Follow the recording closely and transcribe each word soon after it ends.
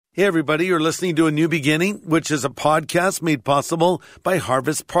Hey everybody, you're listening to A New Beginning, which is a podcast made possible by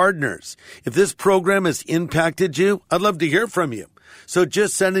Harvest Partners. If this program has impacted you, I'd love to hear from you. So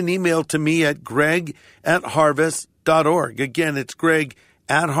just send an email to me at greg@harvest.org. Again, it's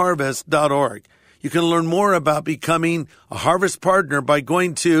greg@harvest.org. You can learn more about becoming a Harvest Partner by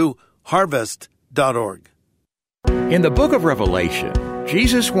going to harvest.org. In the book of Revelation,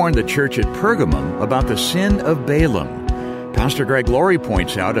 Jesus warned the church at Pergamum about the sin of Balaam. Pastor Greg Laurie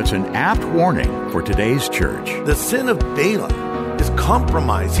points out it's an apt warning for today's church. The sin of Balaam is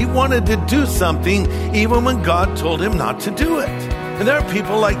compromise. He wanted to do something even when God told him not to do it. And there are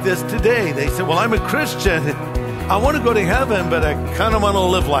people like this today. They say, well, I'm a Christian. I want to go to heaven, but I kind of want to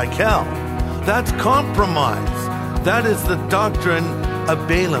live like hell. That's compromise. That is the doctrine of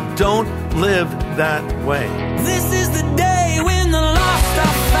Balaam. Don't live that way. This is the day when the lost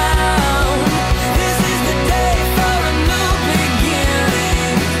are found. This is the day for a new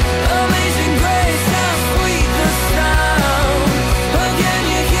beginning. Amazing grace, how sweet the sound. Again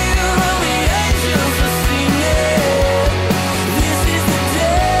you hear all the angels are singing. This is the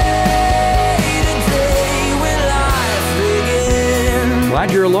day when life begins.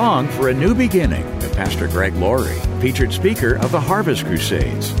 Glad you're along for A New Beginning with Pastor Greg Laurie, featured speaker of the Harvest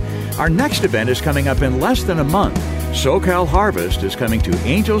Crusades. Our next event is coming up in less than a month. SoCal Harvest is coming to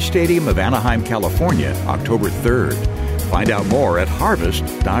Angel Stadium of Anaheim, California, October 3rd. Find out more at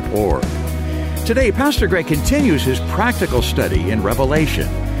harvest.org. Today, Pastor Greg continues his practical study in Revelation.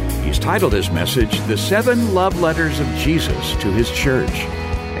 He's titled his message, The 7 Love Letters of Jesus to His Church.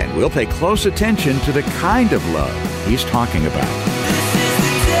 And we'll pay close attention to the kind of love he's talking about.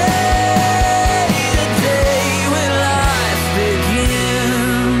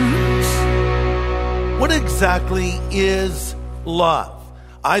 What exactly is love?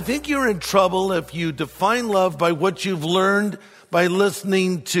 I think you're in trouble if you define love by what you've learned by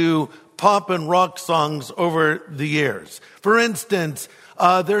listening to pop and rock songs over the years. For instance,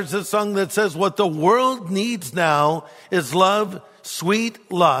 there's a song that says, what the world needs now is love, sweet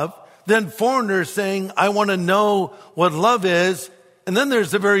love. Then foreigners saying, I want to know what love is. And then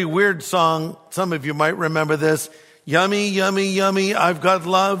there's a very weird song, some of you might remember this, yummy, yummy, yummy, I've got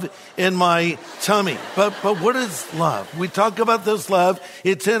love in my tummy. But what is love? We talk about this love.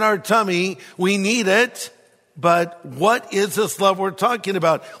 It's in our tummy. We need it. But what is this love we're talking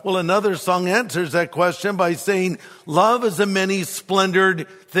about? Well, another song answers that question by saying, love is a many-splendored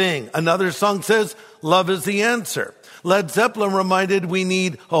thing. Another song says, love is the answer. Led Zeppelin reminded we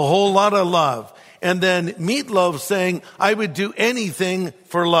need a whole lot of love. And then Meatloaf saying, I would do anything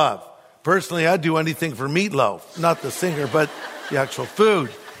for love. Personally, I'd do anything for meatloaf, not the singer, but the actual food.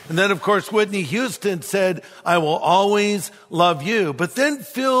 And then, of course, Whitney Houston said, I will always love you. But then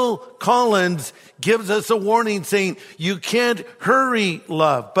Phil Collins gives us a warning saying, you can't hurry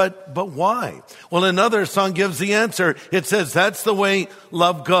love. But why? Well, another song gives the answer. It says, that's the way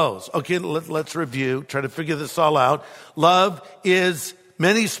love goes. Okay, let's review, try to figure this all out. Love is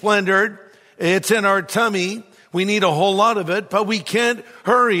many-splendored. It's in our tummy. We need a whole lot of it, but we can't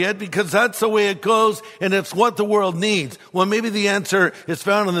hurry it because that's the way it goes and it's what the world needs. Well, maybe the answer is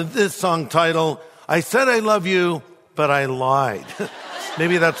found in this song title, I said I love you, but I lied.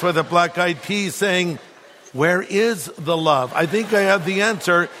 Maybe that's why the Black Eyed Peas sang, where is the love? I think I have the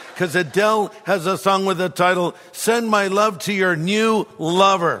answer because Adele has a song with the title, Send My Love to Your New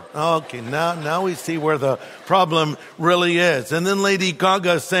Lover. Okay, now we see where the problem really is. And then Lady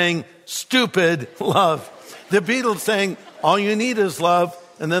Gaga sang, Stupid Love. The Beatles sang, all you need is love,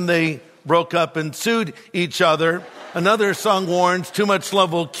 and then they broke up and sued each other. Another song warns, too much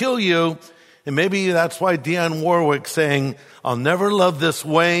love will kill you. And maybe that's why Dionne Warwick sang, I'll never love this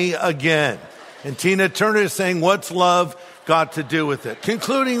way again. And Tina Turner saying, what's love got to do with it?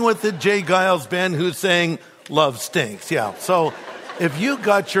 Concluding with the Jay Giles Band who's saying, love stinks. Yeah, so if you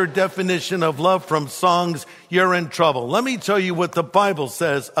got your definition of love from songs, you're in trouble. Let me tell you what the Bible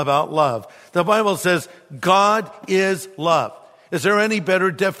says about love. The Bible says God is love. Is there any better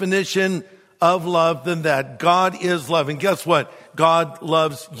definition of love than that? God is love. And guess what? God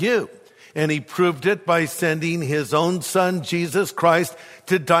loves you. And he proved it by sending his own son, Jesus Christ,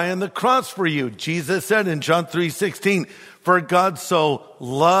 to die on the cross for you. Jesus said in John 3:16, for God so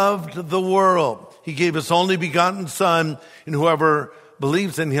loved the world. He gave his only begotten son, and whoever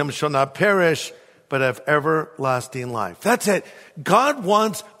believes in him shall not perish, but have everlasting life. That's it. God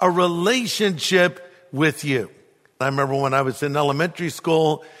wants a relationship with you. I remember when I was in elementary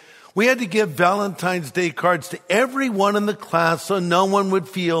school, we had to give Valentine's Day cards to everyone in the class so no one would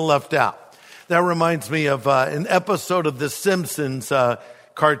feel left out. That reminds me of an episode of The Simpsons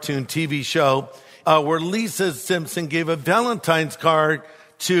cartoon TV show where Lisa Simpson gave a Valentine's card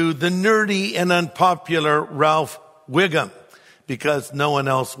to the nerdy and unpopular Ralph Wiggum, because no one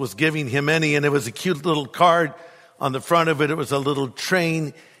else was giving him any. And it was a cute little card. On the front of it, it was a little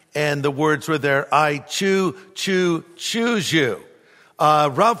train, and the words were there, I choose you.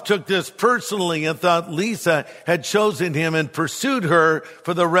 Ralph took this personally and thought Lisa had chosen him and pursued her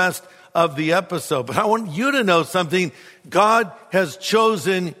for the rest of the episode. But I want you to know something. God has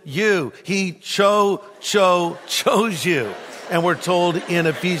chosen you. He chose you. And we're told in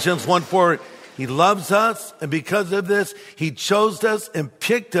Ephesians 1:4, he loves us, and because of this, he chose us and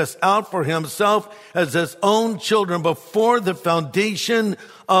picked us out for himself as his own children before the foundation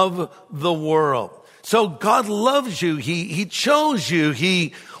of the world. So God loves you. He chose you.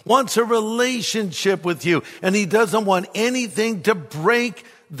 He wants a relationship with you, and he doesn't want anything to break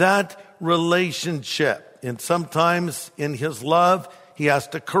that relationship. And sometimes in his love, he has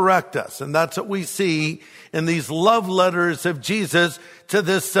to correct us. And that's what we see in these love letters of Jesus to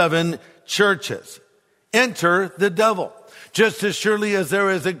the 7 churches. Enter the devil. Just as surely as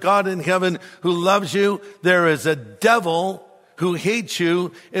there is a God in heaven who loves you, there is a devil who hates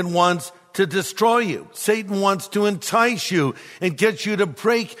you and wants to destroy you. Satan wants to entice you and get you to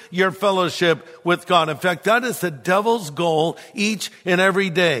break your fellowship with God. In fact, that is the devil's goal each and every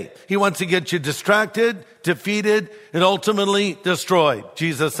day. He wants to get you distracted, defeated, and ultimately destroyed.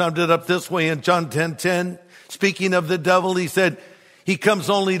 Jesus summed it up this way in John 10:10. Speaking of the devil, he said, he comes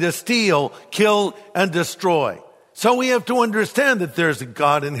only to steal, kill, and destroy. So we have to understand that there's a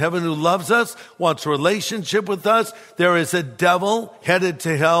God in heaven who loves us, wants a relationship with us. There is a devil headed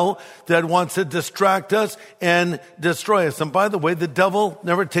to hell that wants to distract us and destroy us. And by the way, the devil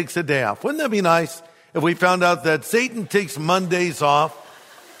never takes a day off. Wouldn't that be nice if we found out that Satan takes Mondays off?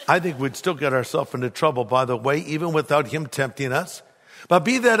 I think we'd still get ourselves into trouble, by the way, even without him tempting us. But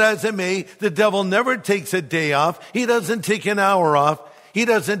be that as it may, the devil never takes a day off. He doesn't take an hour off. He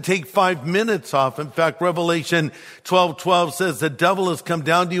doesn't take 5 minutes off. In fact, Revelation 12:12 says the devil has come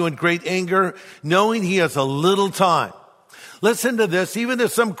down to you in great anger, knowing he has a little time. Listen to this. Even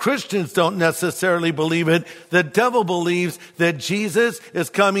if some Christians don't necessarily believe it, the devil believes that Jesus is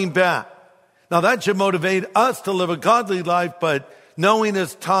coming back. Now that should motivate us to live a godly life, but knowing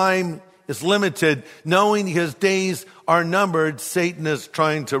his time is limited, knowing his days are numbered, Satan is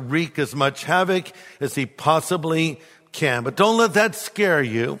trying to wreak as much havoc as he possibly can. But don't let that scare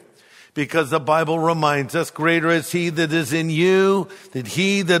you, because the Bible reminds us, greater is he that is in you than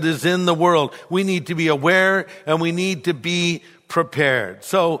he that is in the world. We need to be aware and we need to be prepared.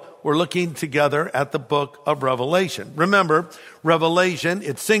 So we're looking together at the book of Revelation. Remember, Revelation,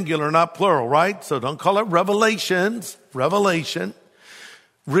 it's singular, not plural, right? So don't call it Revelations. Revelation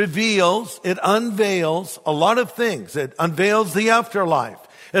reveals, it unveils a lot of things. It unveils the afterlife.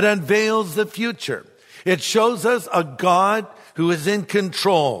 It unveils the future. It shows us a God who is in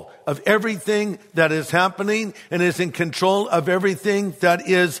control of everything that is happening and is in control of everything that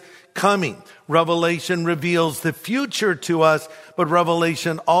is coming. Revelation reveals the future to us, but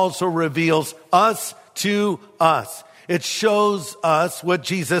Revelation also reveals us to us. It shows us what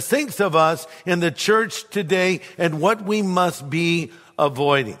Jesus thinks of us in the church today and what we must be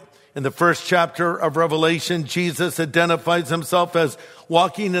avoiding. In the first chapter of Revelation, Jesus identifies himself as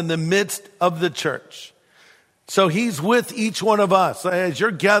walking in the midst of the church. So he's with each one of us. As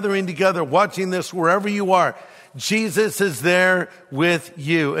you're gathering together, watching this wherever you are, Jesus is there with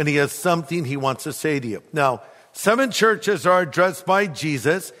you, and he has something he wants to say to you. Now, 7 churches are addressed by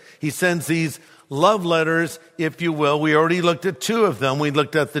Jesus. He sends these love letters, if you will. We already looked at 2 of them. We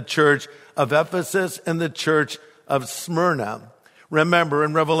looked at the church of Ephesus and the church of Smyrna. Remember,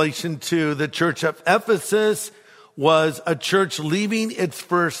 in Revelation 2, the church of Ephesus was a church leaving its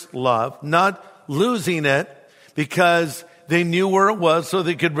first love, not losing it, because they knew where it was so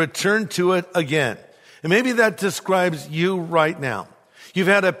they could return to it again. And maybe that describes you right now. You've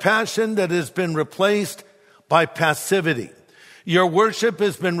had a passion that has been replaced by passivity. Your worship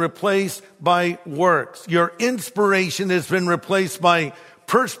has been replaced by works. Your inspiration has been replaced by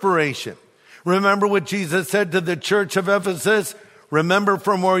perspiration. Remember what Jesus said to the church of Ephesus? Remember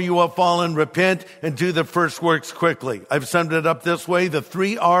from where you have fallen, repent, and do the first works quickly. I've summed it up this way, the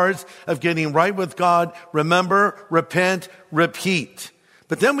 3 R's of getting right with God: remember, repent, repeat.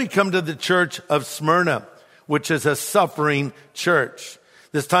 But then we come to the church of Smyrna, which is a suffering church.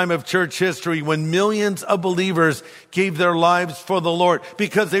 This time of church history when millions of believers gave their lives for the Lord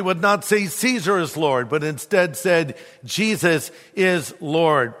because they would not say Caesar is Lord, but instead said Jesus is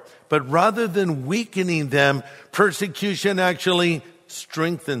Lord. But rather than weakening them, persecution actually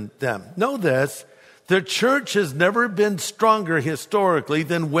strengthened them. Know this, the church has never been stronger historically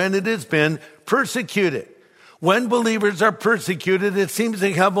than when it has been persecuted. When believers are persecuted, it seems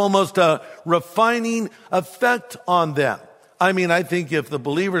to have almost a refining effect on them. I mean, I think if the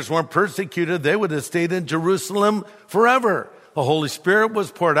believers weren't persecuted, they would have stayed in Jerusalem forever. The Holy Spirit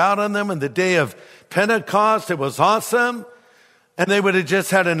was poured out on them in the day of Pentecost. It was awesome. And they would have just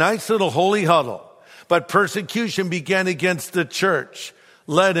had a nice little holy huddle. But persecution began against the church,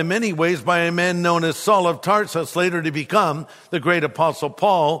 led in many ways by a man known as Saul of Tarsus, later to become the great apostle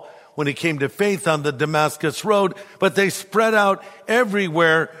Paul when he came to faith on the Damascus road. But they spread out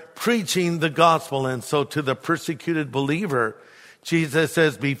everywhere preaching the gospel. And so to the persecuted believer, Jesus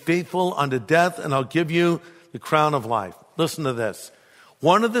says, be faithful unto death, and I'll give you the crown of life. Listen to this.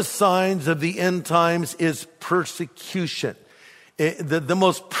 One of the signs of the end times is persecution. The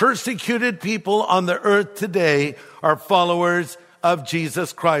most persecuted people on the earth today are followers of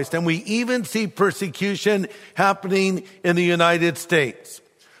Jesus Christ. And we even see persecution happening in the United States.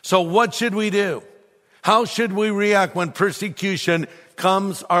 So what should we do? How should we react when persecution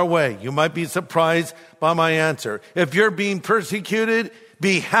comes our way? You might be surprised by my answer. If you're being persecuted,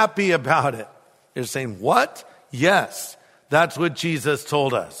 be happy about it. You're saying, what? Yes, that's what Jesus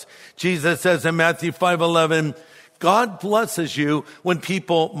told us. Jesus says in Matthew 5:11, God blesses you when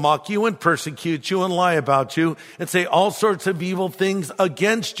people mock you and persecute you and lie about you and say all sorts of evil things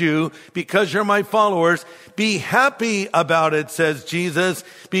against you because you're my followers. Be happy about it, says Jesus.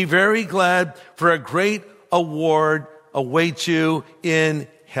 Be very glad, for a great award awaits you in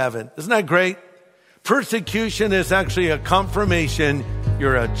heaven. Isn't that great? Persecution is actually a confirmation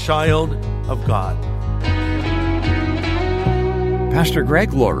you're a child of God. Pastor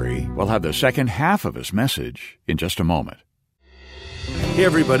Laurie will have the second half of his message in just a moment. Hey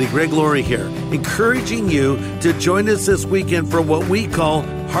everybody, Greg Laurie here, encouraging you to join us this weekend for what we call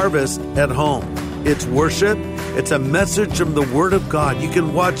Harvest at Home. It's worship. It's a message from the Word of God. You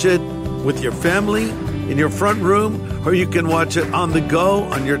can watch it with your family in your front room, or you can watch it on the go,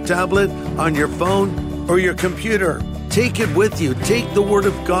 on your tablet, on your phone, or your computer. Take it with you. Take the Word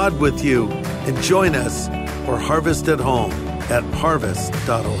of God with you and join us for Harvest at Home at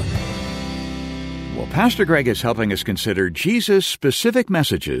harvest.org. Well, Pastor Greg is helping us consider Jesus' specific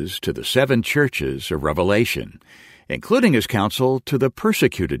messages to the 7 churches of Revelation, including his counsel to the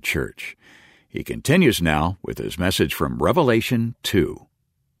persecuted church. He continues now with his message from Revelation 2.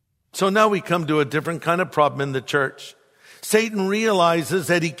 So now we come to a different kind of problem in the church. Satan realizes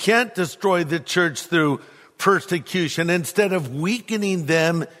that he can't destroy the church through persecution. Instead of weakening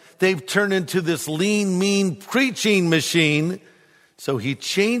them, they've turned into this lean, mean preaching machine. So he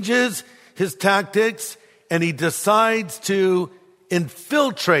changes his tactics and he decides to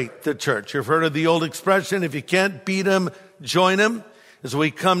infiltrate the church. You've heard of the old expression, if you can't beat them, join them. As we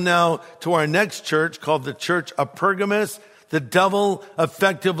come now to our next church called the Church of Pergamos, the devil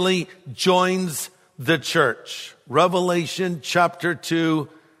effectively joins the church. Revelation chapter 2,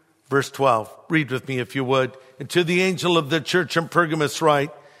 verse 12. Read with me if you would. And to the angel of the church in Pergamos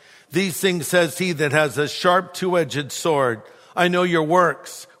write, these things says he that has a sharp two-edged sword. I know your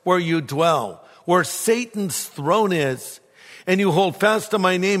works, where you dwell, where Satan's throne is. And you hold fast to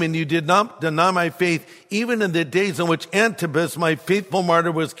my name, and you did not deny my faith, even in the days in which Antipas, my faithful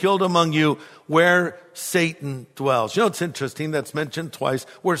martyr, was killed among you, where Satan dwells. You know, it's interesting, that's mentioned twice,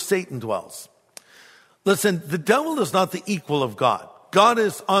 where Satan dwells. Listen, the devil is not the equal of God. God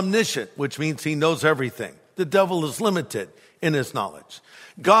is omniscient, which means he knows everything. The devil is limited in his knowledge.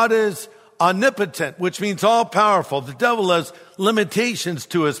 God is omnipotent, which means all-powerful. The devil has limitations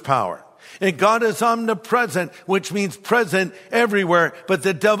to his power. And God is omnipresent, which means present everywhere, but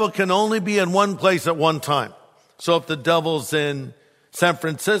the devil can only be in one place at one time. So if the devil's in San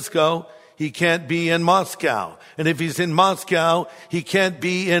Francisco, he can't be in Moscow. And if he's in Moscow, he can't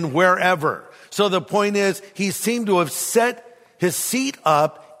be in wherever. So the point is, he seemed to have set his seat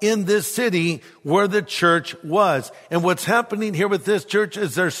up in this city where the church was. And what's happening here with this church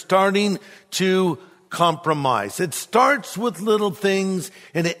is they're starting to compromise. It starts with little things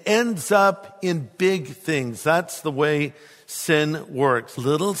and it ends up in big things. That's the way sin works.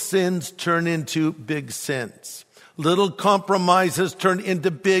 Little sins turn into big sins. Little compromises turn into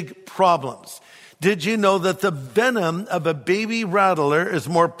big problems. Did you know that the venom of a baby rattler is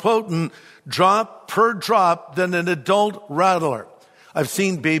more potent drop per drop than an adult rattler? I've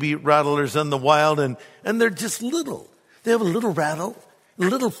seen baby rattlers in the wild and they're just little. They have a little rattle,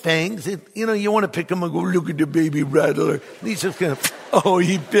 little fangs. You want to pick them and go, look at the baby rattler. And he's just going to, oh,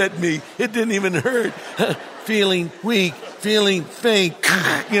 he bit me. It didn't even hurt. Feeling weak, feeling faint.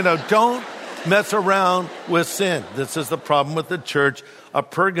 Don't mess around with sin. This is the problem with the church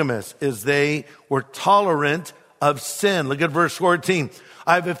of Pergamos, is they were tolerant of sin. Look at verse 14.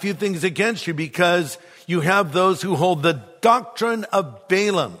 I have a few things against you because you have those who hold the doctrine of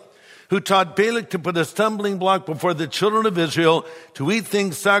Balaam, who taught Balak to put a stumbling block before the children of Israel, to eat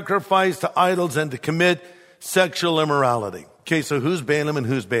things sacrificed to idols, and to commit sexual immorality. Okay, so who's Balaam and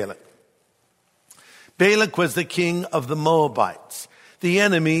who's Balak? Balak was the king of the Moabites, the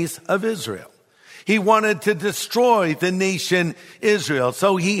enemies of Israel. He wanted to destroy the nation Israel,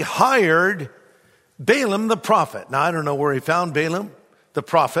 so he hired Balaam the prophet. Now, I don't know where he found Balaam the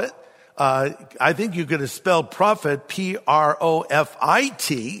prophet. I think you could have spelled prophet P-R-O-F-I-T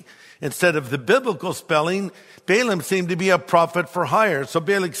instead of the biblical spelling. Balaam seemed to be a prophet for hire. So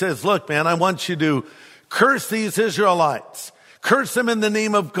Balak says, look, man, I want you to curse these Israelites. Curse them in the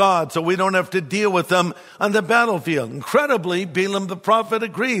name of God so we don't have to deal with them on the battlefield. Incredibly, Balaam the prophet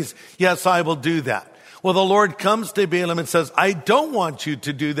agrees. Yes, I will do that. Well, the Lord comes to Balaam and says, I don't want you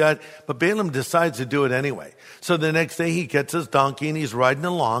to do that. But Balaam decides to do it anyway. So the next day he gets his donkey and he's riding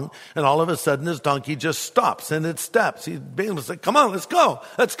along, and all of a sudden his donkey just stops and it steps. Balaam's like, come on, let's go.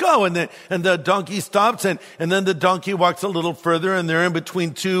 And the donkey stops, and then the donkey walks a little further, and they're in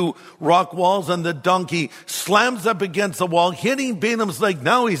between two rock walls, and the donkey slams up against the wall, hitting Balaam's leg.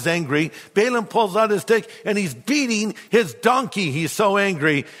 Now he's angry. Balaam pulls out his stick and he's beating his donkey. He's so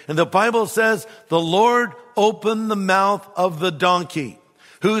angry. And the Bible says the Lord opened the mouth of the donkey,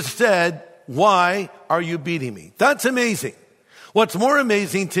 who said, why are you beating me? That's amazing. What's more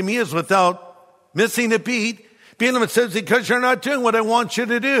amazing to me is, without missing a beat, Balaam says, because you're not doing what I want you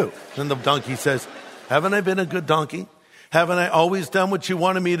to do. And the donkey says, haven't I been a good donkey? Haven't I always done what you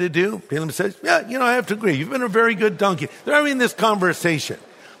wanted me to do? Balaam says, yeah, I have to agree. You've been a very good donkey. They're having this conversation.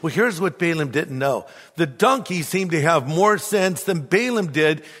 Well, here's what Balaam didn't know. The donkey seemed to have more sense than Balaam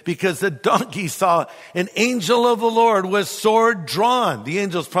did, because the donkey saw an angel of the Lord with sword drawn. The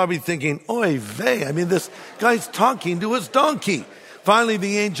angel's probably thinking, oy vey, this guy's talking to his donkey. Finally,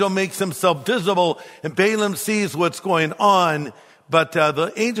 the angel makes himself visible, and Balaam sees what's going on, but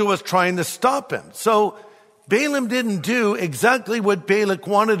the angel was trying to stop him. So Balaam didn't do exactly what Balak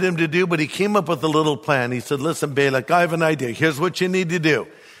wanted him to do, but he came up with a little plan. He said, listen, Balak, I have an idea. Here's what you need to do.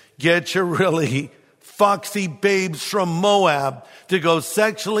 Get your really foxy babes from Moab to go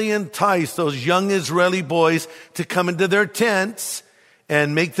sexually entice those young Israeli boys to come into their tents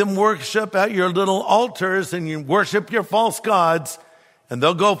and make them worship at your little altars, and you worship your false gods, and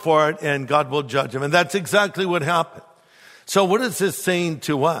they'll go for it, and God will judge them. And that's exactly what happened. So what is this saying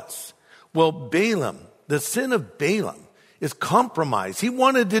to us? Well, Balaam, the sin of Balaam is compromise. He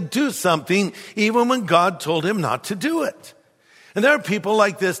wanted to do something even when God told him not to do it. And there are people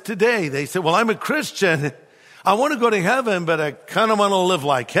like this today. They say, well, I'm a Christian. I want to go to heaven, but I kind of want to live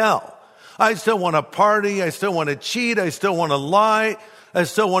like hell. I still want to party. I still want to cheat. I still want to lie. I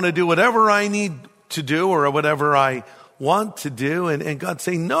still want to do whatever I need to do or whatever I want to do. And God's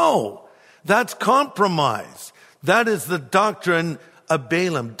saying, no, that's compromise. That is the doctrine of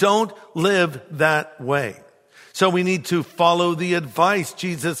Balaam. Don't live that way. So we need to follow the advice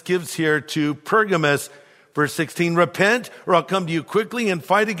Jesus gives here to Pergamos. Verse 16, repent, or I'll come to you quickly and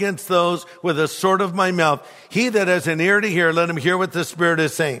fight against those with the sword of my mouth. He that has an ear to hear, let him hear what the Spirit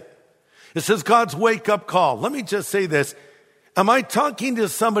is saying. It says God's wake-up call. Let me just say this. Am I talking to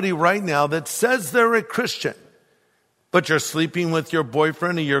somebody right now that says they're a Christian, but you're sleeping with your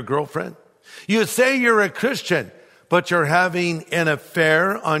boyfriend or your girlfriend? You say you're a Christian, but you're having an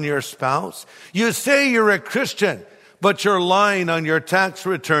affair on your spouse? You say you're a Christian, but you're lying on your tax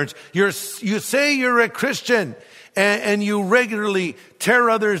returns. You say you're a Christian, and you regularly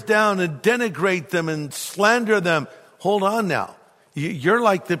tear others down and denigrate them and slander them. Hold on now. You're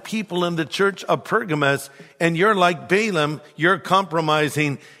like the people in the church of Pergamos, and you're like Balaam. You're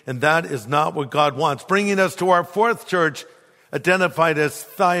compromising, and that is not what God wants. Bringing us to our fourth church, identified as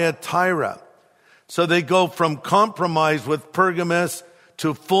Thyatira. So they go from compromise with Pergamos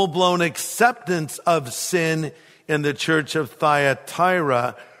to full-blown acceptance of sin in the church of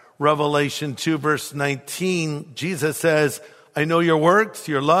Thyatira. Revelation 2 verse 19, Jesus says, I know your works,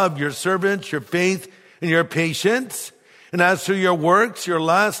 your love, your servants, your faith, and your patience. And as for your works, your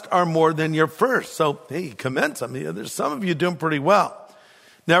last are more than your first. So, hey, he commends them. There's some of you doing pretty well.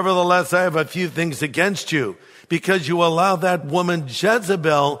 Nevertheless, I have a few things against you, because you allow that woman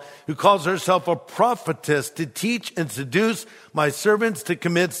Jezebel, who calls herself a prophetess, to teach and seduce my servants to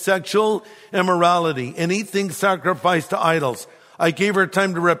commit sexual immorality and eat things sacrificed to idols. I gave her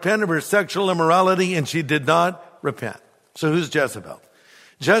time to repent of her sexual immorality, and she did not repent. So who's Jezebel?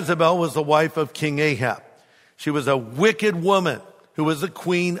 Jezebel was the wife of King Ahab. She was a wicked woman who was the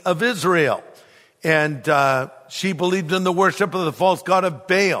queen of Israel. And she believed in the worship of the false god of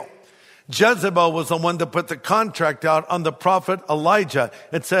Baal. Jezebel was the one that put the contract out on the prophet Elijah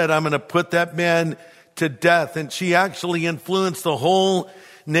and said, I'm going to put that man to death, and she actually influenced the whole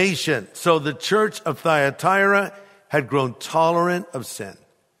nation. So the church of Thyatira had grown tolerant of sin.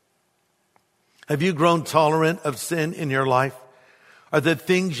 Have you grown tolerant of sin in your life? Are there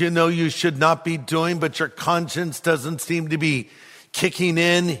things you know you should not be doing, but your conscience doesn't seem to be kicking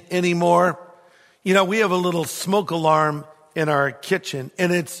in anymore? You know, we have a little smoke alarm in our kitchen,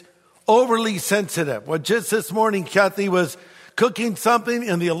 and it's overly sensitive. Well, just this morning, Kathy was cooking something,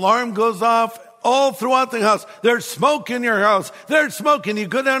 and the alarm goes off all throughout the house. There's smoke in your house. There's smoke. And you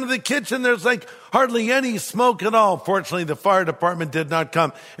go down to the kitchen, there's like hardly any smoke at all. Fortunately, the fire department did not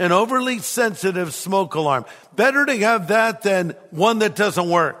come. An overly sensitive smoke alarm. Better to have that than one that doesn't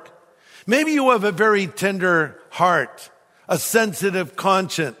work. Maybe you have a very tender heart, a sensitive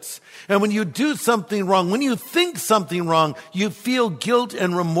conscience. And when you do something wrong, when you think something wrong, you feel guilt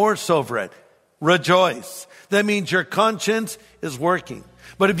and remorse over it. Rejoice. That means your conscience is working.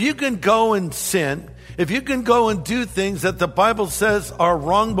 But if you can go and sin, if you can go and do things that the Bible says are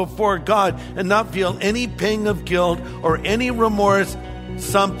wrong before God and not feel any pang of guilt or any remorse,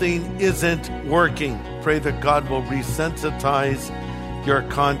 something isn't working. Pray that God will resensitize your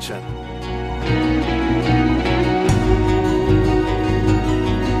conscience.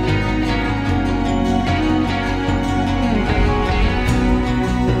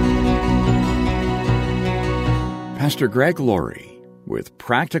 Pastor Greg Laurie with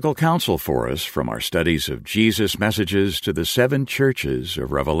practical counsel for us from our studies of Jesus' messages to the 7 churches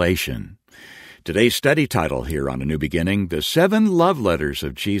of Revelation. Today's study title here on A New Beginning, The 7 Love Letters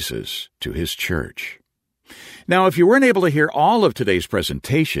of Jesus to His Church. Now, if you weren't able to hear all of today's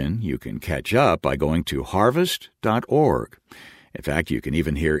presentation, you can catch up by going to harvest.org. In fact, you can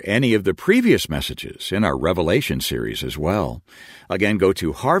even hear any of the previous messages in our Revelation series as well. Again, go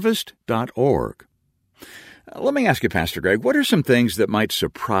to harvest.org. Let me ask you, Pastor Greg, what are some things that might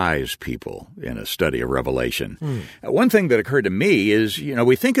surprise people in a study of Revelation? One thing that occurred to me is,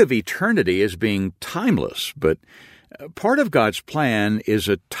 we think of eternity as being timeless, but part of God's plan is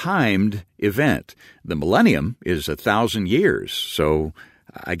a timed event. The millennium is 1,000 years, so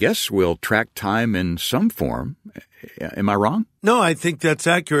I guess we'll track time in some form. Am I wrong? No, I think that's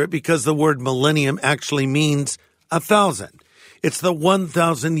accurate because the word millennium actually means 1,000. It's the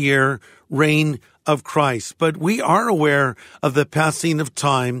 1,000-year reign of Christ. But we are aware of the passing of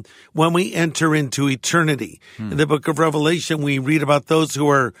time when we enter into eternity. In the book of Revelation, we read about those who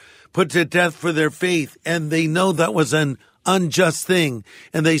are put to death for their faith, and they know that was an unjust thing.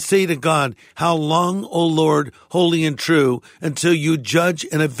 And they say to God, "How long, O Lord, holy and true, until you judge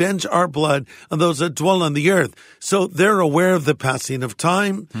and avenge our blood on those that dwell on the earth?" So they're aware of the passing of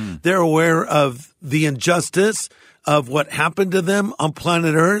time. They're aware of the injustice of what happened to them on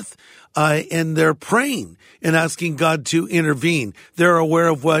planet Earth. And they're praying and asking God to intervene. They're aware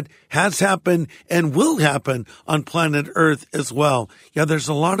of what has happened and will happen on planet Earth as well. Yeah, there's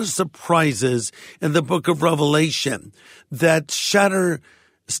a lot of surprises in the book of Revelation that shatter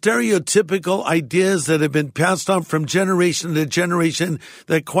stereotypical ideas that have been passed on from generation to generation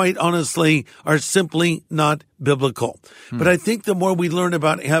that quite honestly are simply not biblical. But I think the more we learn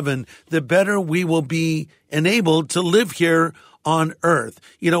about heaven, the better we will be enabled to live here on earth.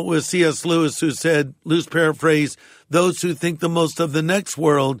 It was C.S. Lewis who said, loose paraphrase, those who think the most of the next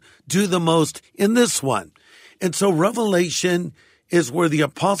world do the most in this one. And so Revelation is where the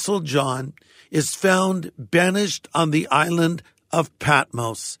Apostle John is found banished on the island of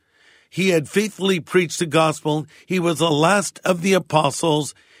Patmos. He had faithfully preached the gospel. He was the last of the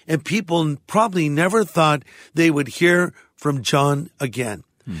apostles, and people probably never thought they would hear from John again.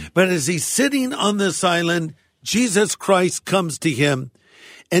 But as he's sitting on this island, Jesus Christ comes to him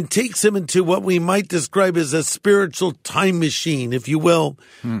and takes him into what we might describe as a spiritual time machine, if you will.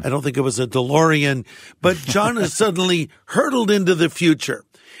 I don't think it was a DeLorean, but John is suddenly hurtled into the future,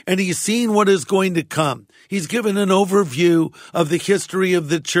 and he's seen what is going to come. He's given an overview of the history of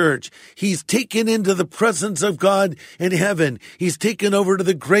the church. He's taken into the presence of God in heaven. He's taken over to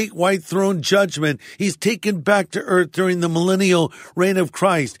the great white throne judgment. He's taken back to earth during the millennial reign of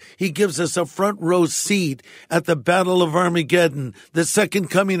Christ. He gives us a front row seat at the Battle of Armageddon, the second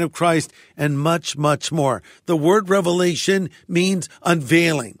coming of Christ, and much, much more. The word revelation means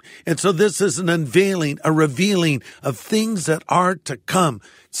unveiling. And so this is an unveiling, a revealing of things that are to come.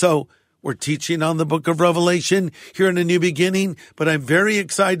 So we're teaching on the book of Revelation here in A New Beginning, but I'm very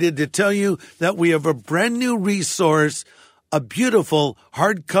excited to tell you that we have a brand new resource, a beautiful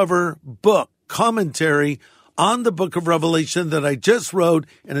hardcover book commentary on the book of Revelation that I just wrote,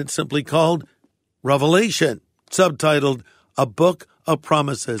 and it's simply called Revelation, subtitled A Book of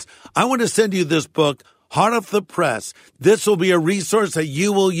Promises. I want to send you this book hot off the press. This will be a resource that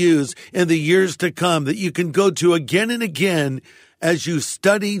you will use in the years to come, that you can go to again and again as you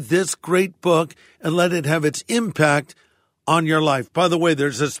study this great book and let it have its impact on your life. By the way,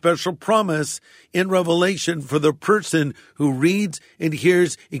 there's a special promise in Revelation for the person who reads and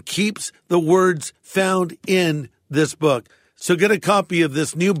hears and keeps the words found in this book. So get a copy of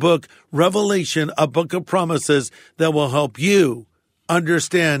this new book, Revelation, a book of promises that will help you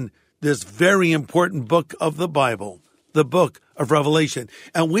understand this very important book of the Bible, the book of Revelation.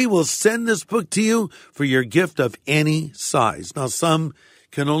 And we will send this book to you for your gift of any size. Now, some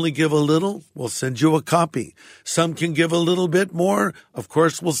can only give a little, we'll send you a copy. Some can give a little bit more, of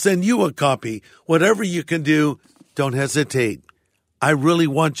course, we'll send you a copy. Whatever you can do, don't hesitate. I really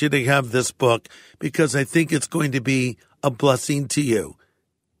want you to have this book because I think it's going to be a blessing to you.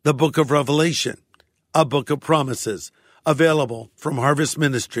 The book of Revelation, a book of promises, available from Harvest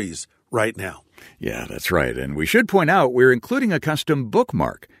Ministries right now. Yeah, that's right. And we should point out we're including a custom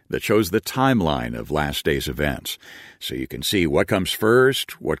bookmark that shows the timeline of last day's events. So you can see what comes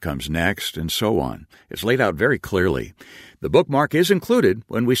first, what comes next, and so on. It's laid out very clearly. The bookmark is included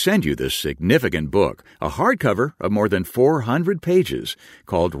when we send you this significant book, a hardcover of more than 400 pages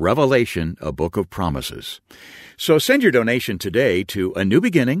called Revelation, a Book of Promises. So send your donation today to A New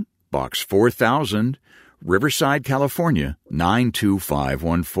Beginning, Box 4000, Riverside, California,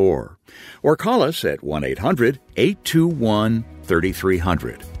 92514. Or call us at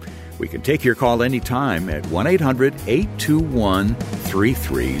 1-800-821-3300. We can take your call anytime at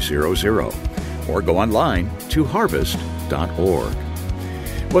 1-800-821-3300. Or go online to harvest.org.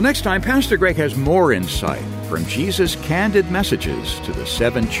 Well, next time, Pastor Greg has more insight from Jesus' candid messages to the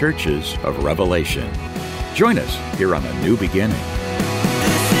 7 churches of Revelation. Join us here on A New Beginning.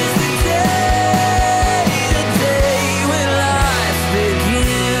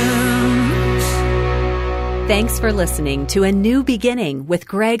 Thanks for listening to A New Beginning with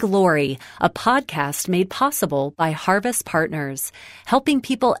Greg Laurie, a podcast made possible by Harvest Partners, helping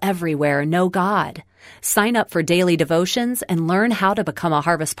people everywhere know God. Sign up for daily devotions and learn how to become a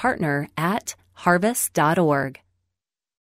Harvest Partner at harvest.org.